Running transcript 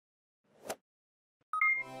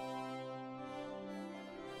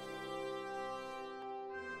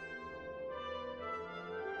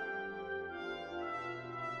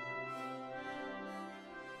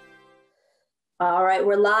All right,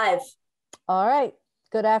 we're live. All right,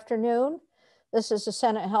 good afternoon. This is the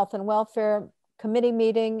Senate Health and Welfare Committee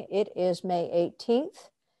meeting. It is May 18th,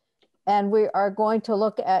 and we are going to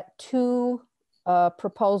look at two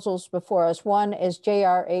proposals before us. One is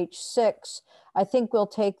JRH6. I think we'll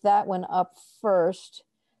take that one up first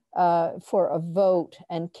for a vote.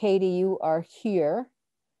 And Katie, you are here.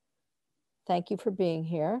 Thank you for being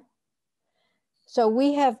here. So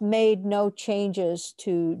we have made no changes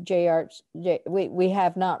to we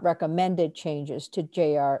have not recommended changes to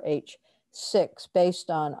JRH6 based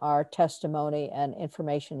on our testimony and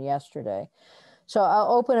information yesterday. So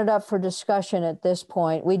I'll open it up for discussion at this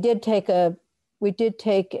point. We did take a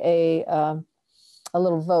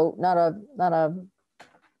little vote, not a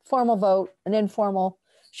formal vote, an informal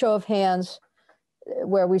show of hands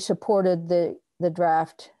where we supported the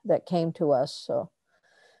draft that came to us. So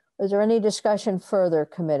is there any discussion further,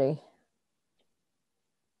 committee?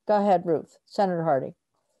 Go ahead, Ruth. Senator Hardy.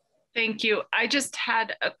 Thank you. I just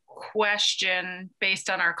had a question based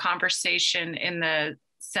on our conversation in the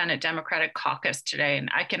Senate Democratic Caucus today.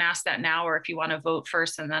 And I can ask that now, or if you want to vote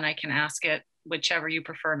first, and then I can ask it, whichever you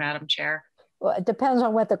prefer, Madam Chair. Well, it depends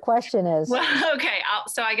on what the question is. Well, okay.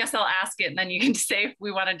 So I guess I'll ask it, and then you can say if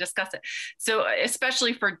we want to discuss it. So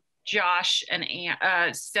especially for Josh and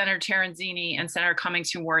Senator Terenzini and Senator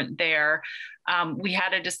Cummings, who weren't there, we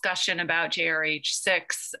had a discussion about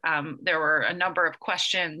JRH6. There were a number of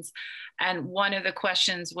questions, and one of the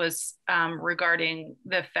questions was regarding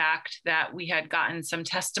the fact that we had gotten some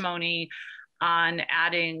testimony on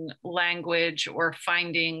adding language or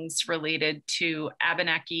findings related to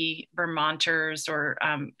Abenaki Vermonters or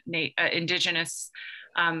Indigenous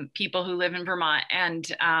people who live in Vermont. And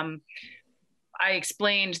I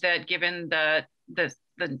explained that given the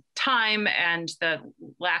time and the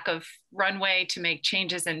lack of runway to make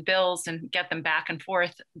changes in bills and get them back and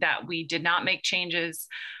forth, that we did not make changes.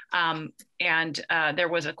 And there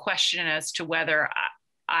was a question as to whether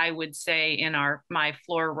I would say in my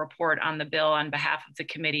floor report on the bill on behalf of the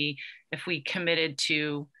committee, if we committed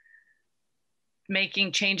to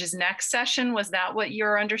making changes next session. Was that what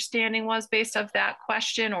your understanding was based off that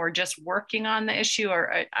question, or just working on the issue?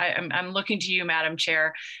 Or I'm looking to you, Madam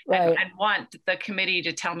Chair. Right. I want the committee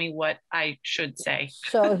to tell me what I should say.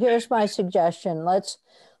 So here's my suggestion. Let's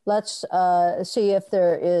see if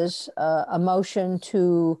there is a motion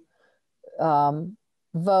to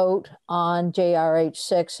vote on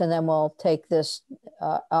JRH6, and then we'll take this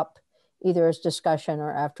up either as discussion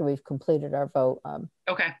or after we've completed our vote.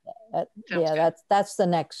 Okay. Yeah, that's the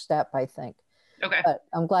next step, I think. Okay. But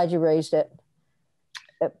I'm glad you raised it.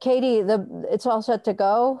 Katie, it's all set to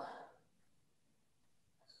go?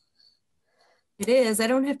 It is. I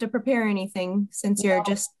don't have to prepare anything since you're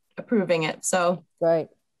just approving it. So. Right.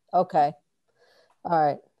 Okay. All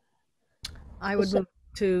right. I would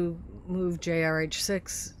move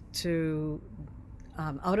JRH6 to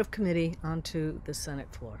out of committee onto the Senate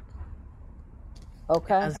floor.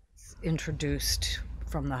 Okay. As introduced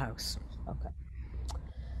from the House. Okay.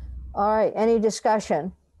 All right. Any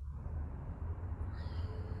discussion?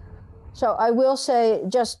 So I will say,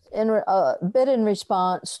 just a bit in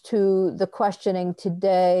response to the questioning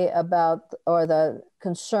today about, or the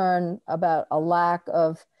concern about a lack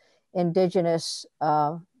of Indigenous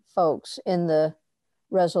folks in the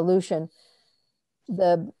resolution,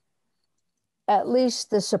 at least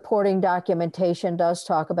the supporting documentation does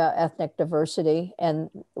talk about ethnic diversity, and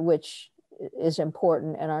which is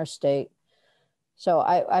important in our state. So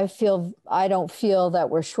I don't feel that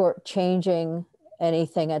we're shortchanging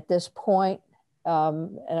anything at this point.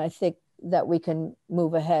 And I think that we can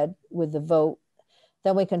move ahead with the vote.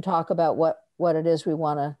 Then we can talk about what it is we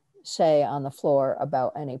want to say on the floor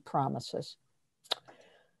about any promises.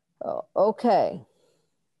 Okay.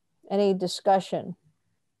 Any discussion?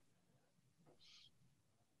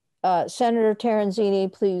 Senator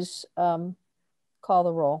Terenzini, please call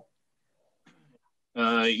the roll.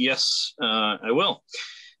 Yes, I will.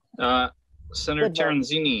 Senator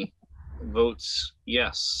Terenzini votes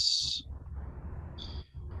yes.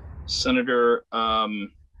 Senator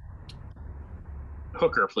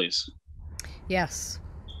Hooker, please. Yes.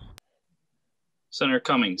 Senator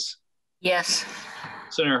Cummings. Yes.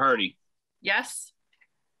 Senator Hardy. Yes.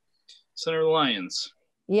 Senator Lyons.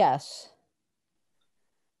 Yes.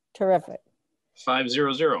 Terrific.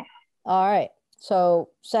 5-0-0. All right. So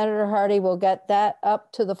Senator Hardy will get that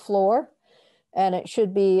up to the floor, and it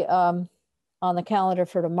should be on the calendar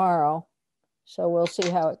for tomorrow. So we'll see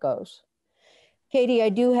how it goes. Katie, I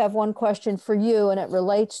do have one question for you, and it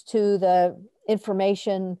relates to the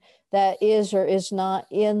information that is or is not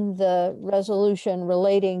in the resolution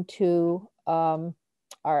relating to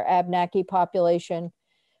our Abenaki population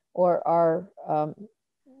or our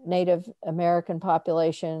Native American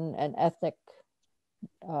population and ethnic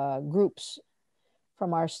groups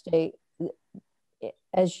from our state.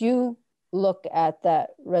 As you look at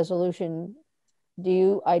that resolution, do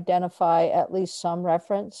you identify at least some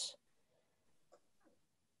reference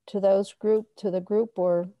to the group,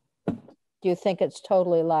 or do you think it's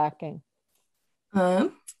totally lacking?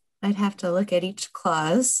 I'd have to look at each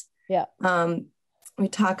clause. Yeah. We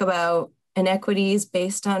talk about inequities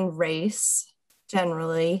based on race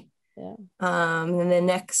generally. Yeah. And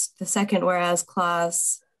the second whereas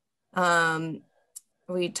clause,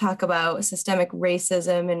 we talk about systemic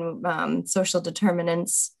racism and social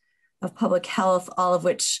determinants of public health, all of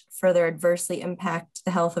which further adversely impact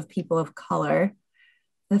the health of people of color.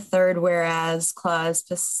 The third whereas clause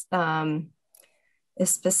is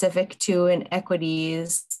specific to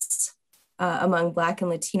inequities among Black and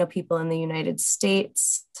Latino people in the United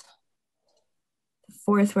States. The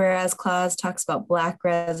fourth whereas clause talks about Black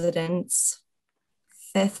residents.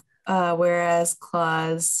 Fifth whereas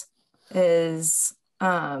clause is,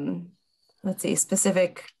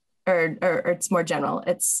 specific, or it's more general.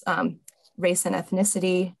 It's race and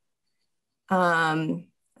ethnicity.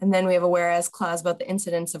 And then we have a whereas clause about the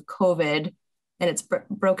incidence of COVID, and it's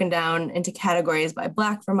broken down into categories by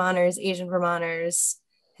Black Vermonters, Asian Vermonters,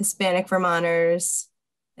 Hispanic Vermonters,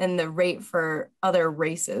 and the rate for other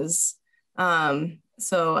races.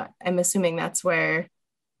 So I'm assuming that's where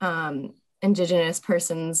Indigenous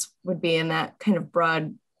persons would be in that kind of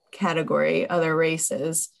broad category, other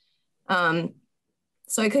races. So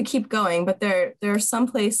I could keep going, but there are some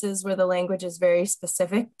places where the language is very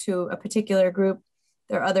specific to a particular group.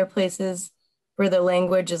 There are other places where the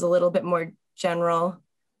language is a little bit more general.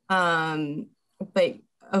 But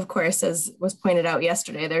of course, as was pointed out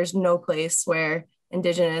yesterday, there's no place where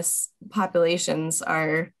Indigenous populations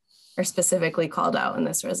are specifically called out in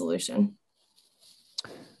this resolution.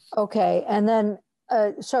 Okay, and then,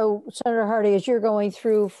 so Senator Hardy, as you're going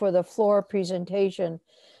through for the floor presentation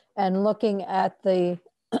and looking at the,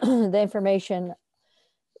 the information,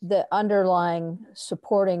 the underlying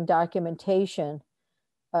supporting documentation,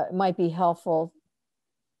 it might be helpful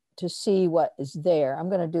to see what is there. I'm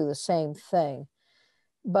going to do the same thing.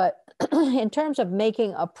 But in terms of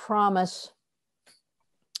making a promise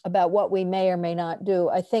about what we may or may not do,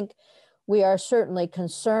 I think we are certainly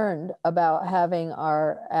concerned about having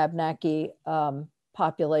our Abenaki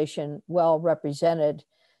population well represented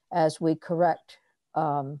as we correct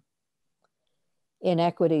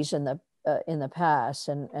inequities in the past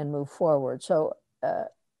and move forward. So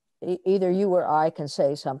either you or I can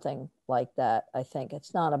say something like that. I think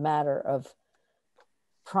it's not a matter of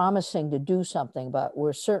promising to do something, but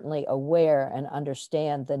we're certainly aware and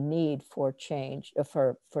understand the need for change,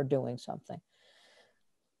 for doing something.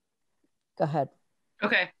 Go ahead.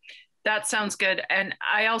 Okay, that sounds good. And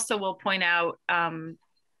I also will point out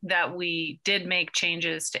that we did make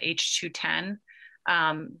changes to H210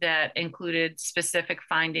 that included specific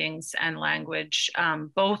findings and language,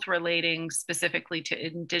 both relating specifically to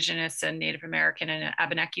Indigenous and Native American and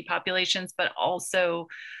Abenaki populations, but also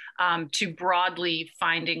to broadly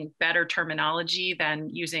finding better terminology than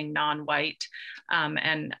using non-white.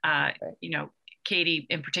 You know, Katie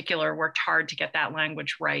in particular worked hard to get that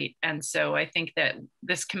language right. And so I think that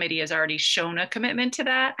this committee has already shown a commitment to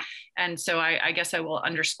that. And so I guess I will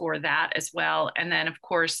underscore that as well. And then of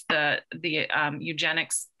course the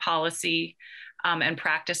eugenics policy and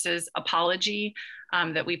practices apology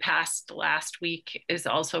that we passed last week is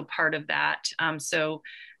also part of that.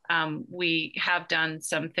 We have done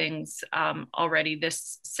some things already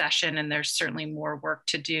this session, and there's certainly more work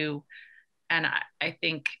to do. And I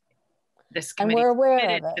think this committee is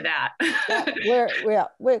committed to that.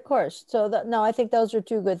 we're of course. So no, I think those are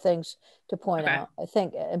two good things to point out. I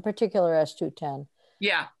think in particular S210.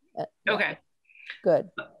 Yeah. Okay. Good.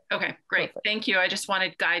 Okay, great. Perfect. Thank you. I just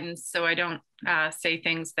wanted guidance so I don't say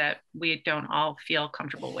things that we don't all feel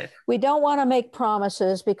comfortable with. We don't want to make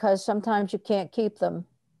promises because sometimes you can't keep them,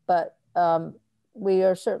 but we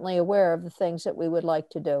are certainly aware of the things that we would like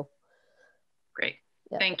to do. Great.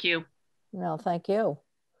 Yeah. Thank you. No, thank you.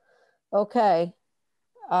 Okay.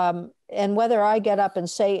 And whether I get up and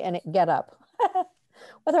say,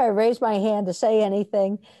 whether I raise my hand to say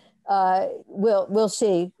anything, we'll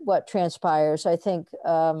see what transpires. I think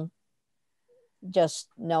just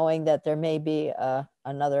knowing that there may be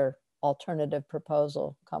another alternative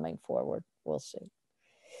proposal coming forward, we'll see.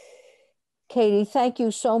 Katie, thank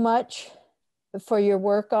you so much for your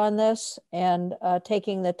work on this and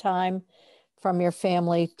taking the time from your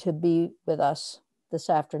family to be with us this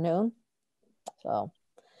afternoon. So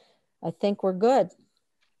I think we're good.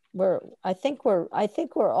 I think we're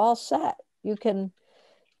all set. You can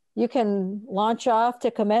launch off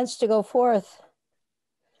to commence to go forth.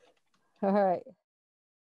 All right.